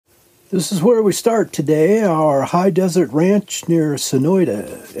This is where we start today, our high desert ranch near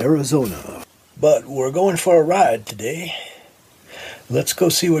Sonoita, Arizona. But we're going for a ride today. Let's go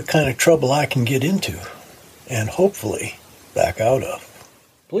see what kind of trouble I can get into, and hopefully back out of.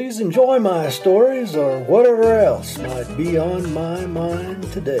 Please enjoy my stories or whatever else might be on my mind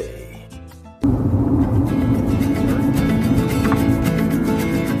today.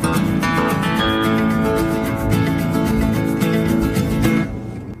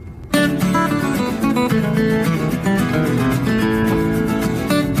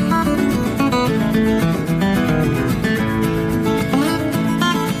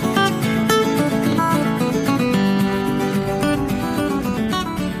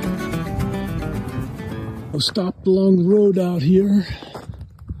 Stopped along the road out here.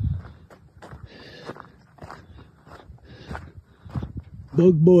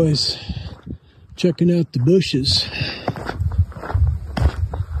 Bug boys checking out the bushes.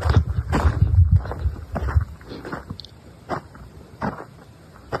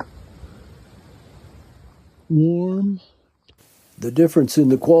 Warm. The difference in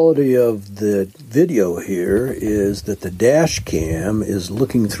the quality of the video here is that the dash cam is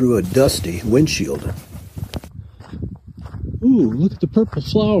looking through a dusty windshield. Ooh, look at the purple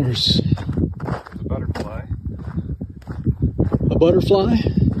flowers. It's a butterfly. A butterfly?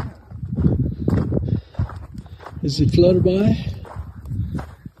 Is it flutter by?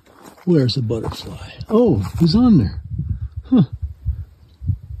 Where's the butterfly? Oh, he's on there. Huh.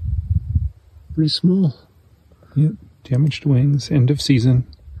 Pretty small. Yep, damaged wings, end of season.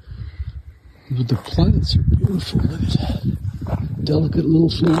 But the plants are beautiful. Look at that. Delicate little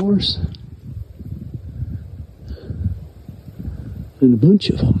flowers. And a bunch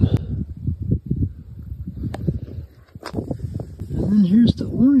of them. And then here's the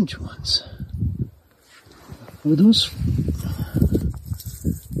orange ones. Well, those,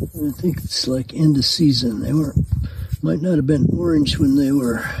 I think it's like end of season. They might not have been orange when they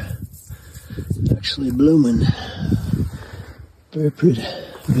were actually blooming. Very pretty,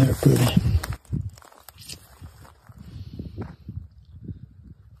 very pretty.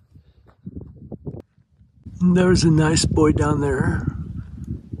 And there's a nice boy down there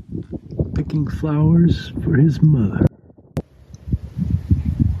picking flowers for his mother.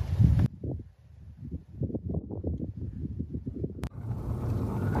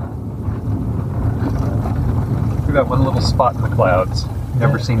 Look at that one little spot in the clouds.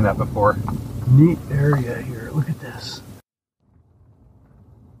 Never seen that before. Neat area here. Look at this.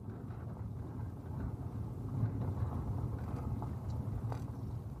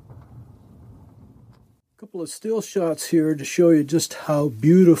 Couple of still shots here to show you just how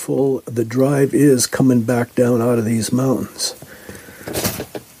beautiful the drive is coming back down out of these mountains.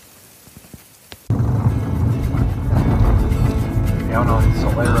 Down on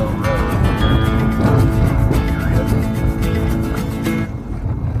Solero Road.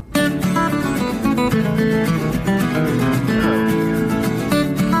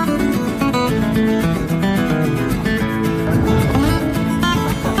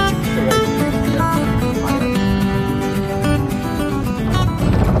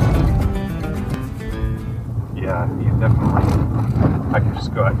 I could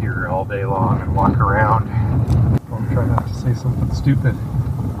just go out here all day long and walk around. I'm trying not to say something stupid.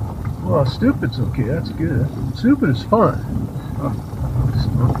 Well, stupid's okay, that's good. Stupid is fun. Just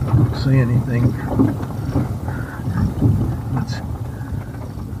don't say anything that's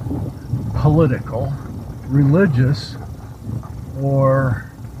political, religious,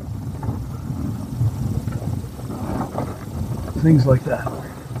 or things like that.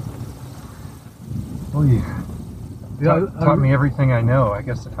 Oh, yeah. Taught me everything I know. I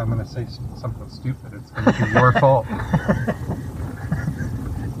guess if I'm going to say something stupid, it's going to be your fault.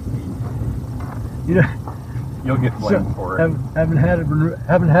 You know, you'll get blamed for it. Haven't had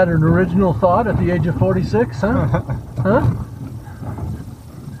an original thought at the age of 46, huh? Huh?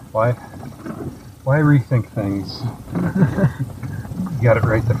 Why rethink things? You got it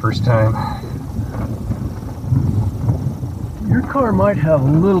right the first time. Your car might have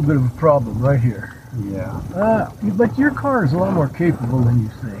a little bit of a problem right here. Yeah. But your car is a lot more capable than you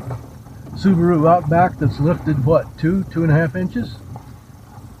think. Subaru Outback that's lifted, what, 2.5 inches?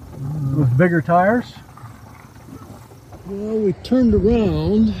 With bigger tires? Well, we turned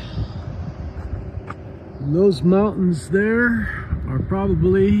around. And those mountains there are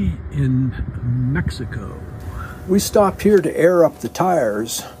probably in Mexico. We stopped here to air up the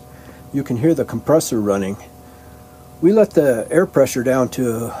tires. You can hear the compressor running. We let the air pressure down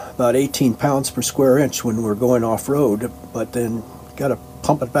to about 18 pounds per square inch when we're going off-road, but then got to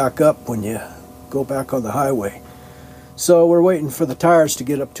pump it back up when you go back on the highway. So we're waiting for the tires to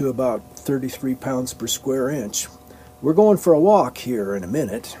get up to about 33 pounds per square inch. We're going for a walk here in a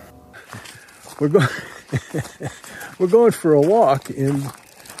minute. We're going for a walk in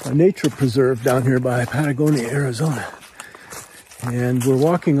a nature preserve down here by Patagonia, Arizona. And we're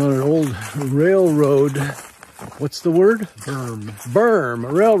walking on an old railroad, what's the word? Berm,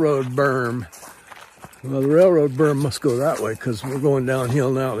 a railroad berm. Well, the railroad berm must go that way because we're going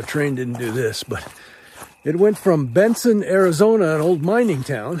downhill now. The train didn't do this, but it went from Benson, Arizona, an old mining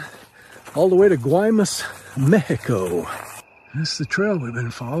town, all the way to Guaymas, Mexico. This is the trail we've been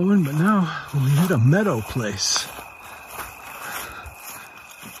following, but now we hit a meadow place.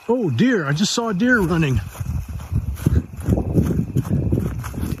 Oh, deer. I just saw a deer running.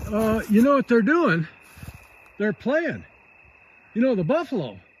 You know what they're doing? They're playing. You know, the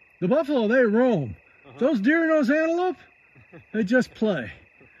buffalo. The buffalo, they roam. Those deer and those antelope, they just play.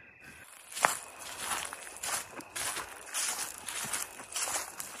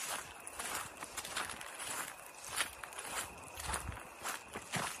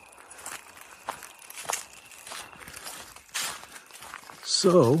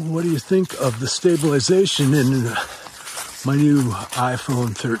 So, what do you think of the stabilization in my new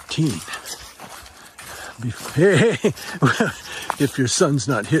iPhone 13? Hey, if your sun's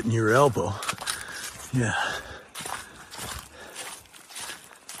not hitting your elbow. Yeah.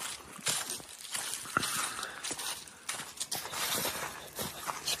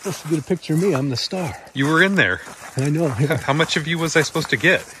 You're supposed to get a picture of me. I'm the star. You were in there. I know. Yeah. How much of you was I supposed to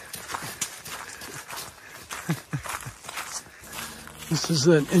get? This is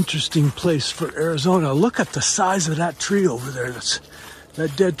an interesting place for Arizona. Look at the size of that tree over there.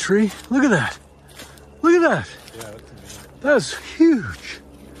 That dead tree. Look at that. Look at that. Yeah, that's amazing. That's huge.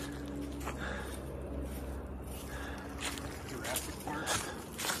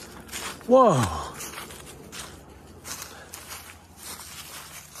 Whoa.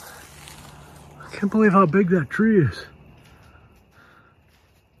 I can't believe how big that tree is.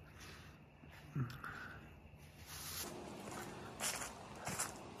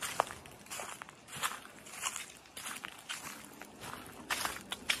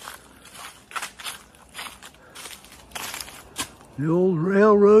 The old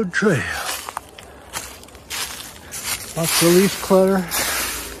railroad trail. Lots of leaf clutter.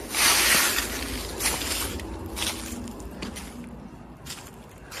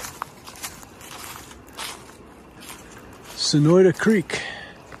 Sonoyta Creek.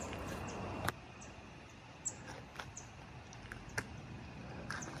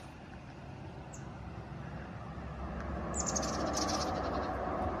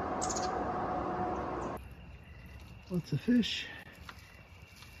 Lots of fish.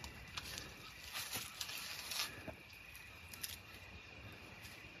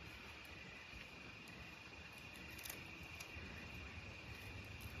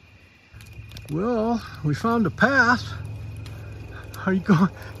 Well, we found a path. Are you going?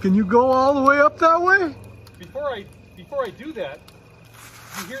 Can you go all the way up that way? Before I do that,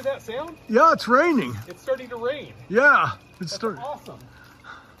 you hear that sound? Yeah, it's raining. It's starting to rain. Yeah, it's That's awesome.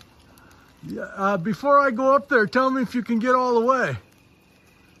 Yeah. Before I go up there, tell me if you can get all the way.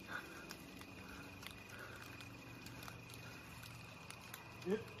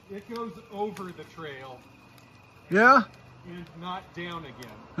 It goes over the trail. Yeah? And not down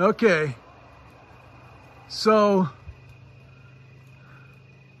again. Okay. So,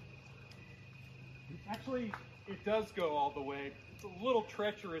 actually, it does go all the way. It's a little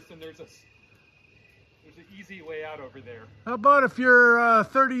treacherous, and there's an easy way out over there. how about if you're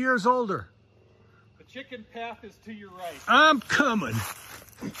 30 years older? The chicken path is to your right. I'm coming.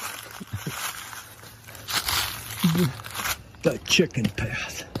 The chicken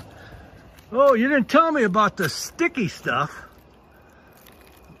path. Oh, you didn't tell me about the sticky stuff.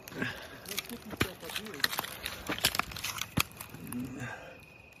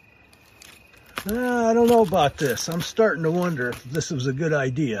 I don't know about this. I'm starting to wonder if this was a good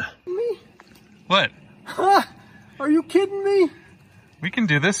idea. Me? What? Huh? Are you kidding me? We can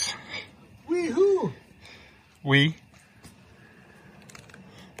do this. We who? We.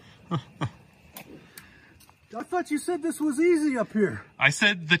 I thought you said this was easy up here. I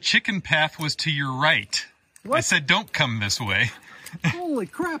said the chicken path was to your right. What? I said don't come this way. Holy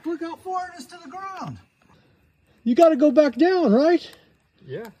crap, look how far it is to the ground. You got to go back down, right?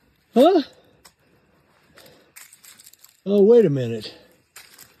 Yeah. Huh? Oh, wait a minute.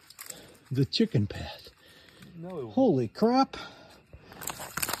 The chicken path. No. Holy crap.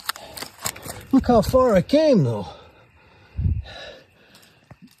 Look how far I came, though.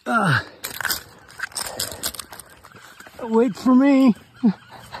 Wait for me.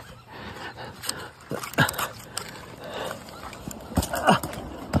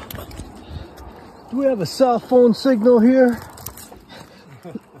 Do we have a cell phone signal here?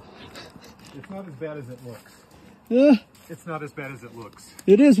 It's not as bad as it looks. Yeah. It's not as bad as it looks.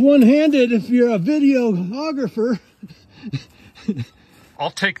 It is one-handed if you're a videographer.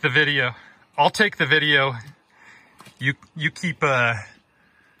 I'll take the video. I'll take the video. You keep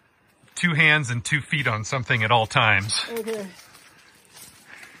 2 hands and 2 feet on something at all times. Okay.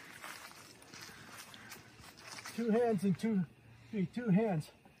 2 hands and 2 feet. 2 hands.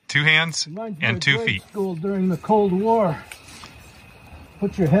 2 hands and 2 feet. School during the Cold War.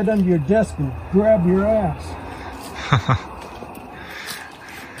 Put your head under your desk and grab your ass.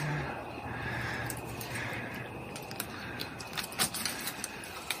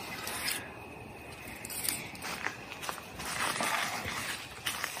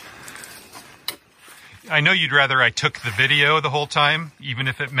 I know you'd rather I took the video the whole time, even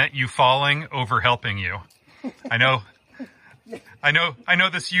if it meant you falling over helping you. I know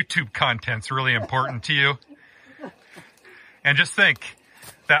this YouTube content's really important to you. And just think,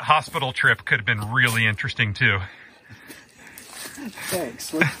 that hospital trip could have been really interesting too.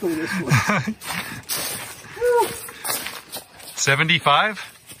 Thanks. Let's go this way. 75?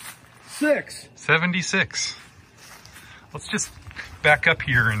 76. Let's just back up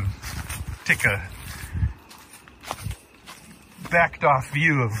here and take a backed off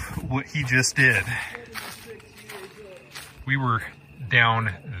view of what he just did. We were down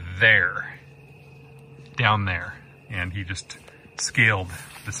there, and he just scaled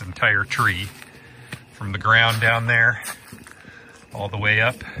this entire tree from the ground down there all the way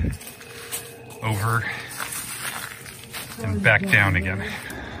up, over, and back down again.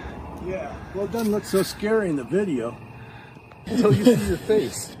 Yeah, well, it doesn't look so scary in the video until you see your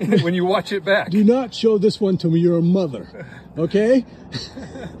face. When you watch it back. Do not show this one to your mother, okay?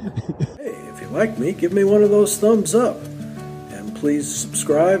 Hey, if you like me, give me one of those thumbs up. And please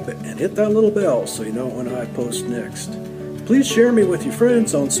subscribe and hit that little bell so you know when I post next. Please share me with your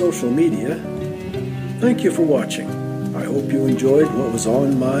friends on social media. Thank you for watching. I hope you enjoyed what was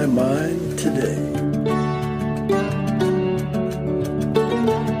on my mind today.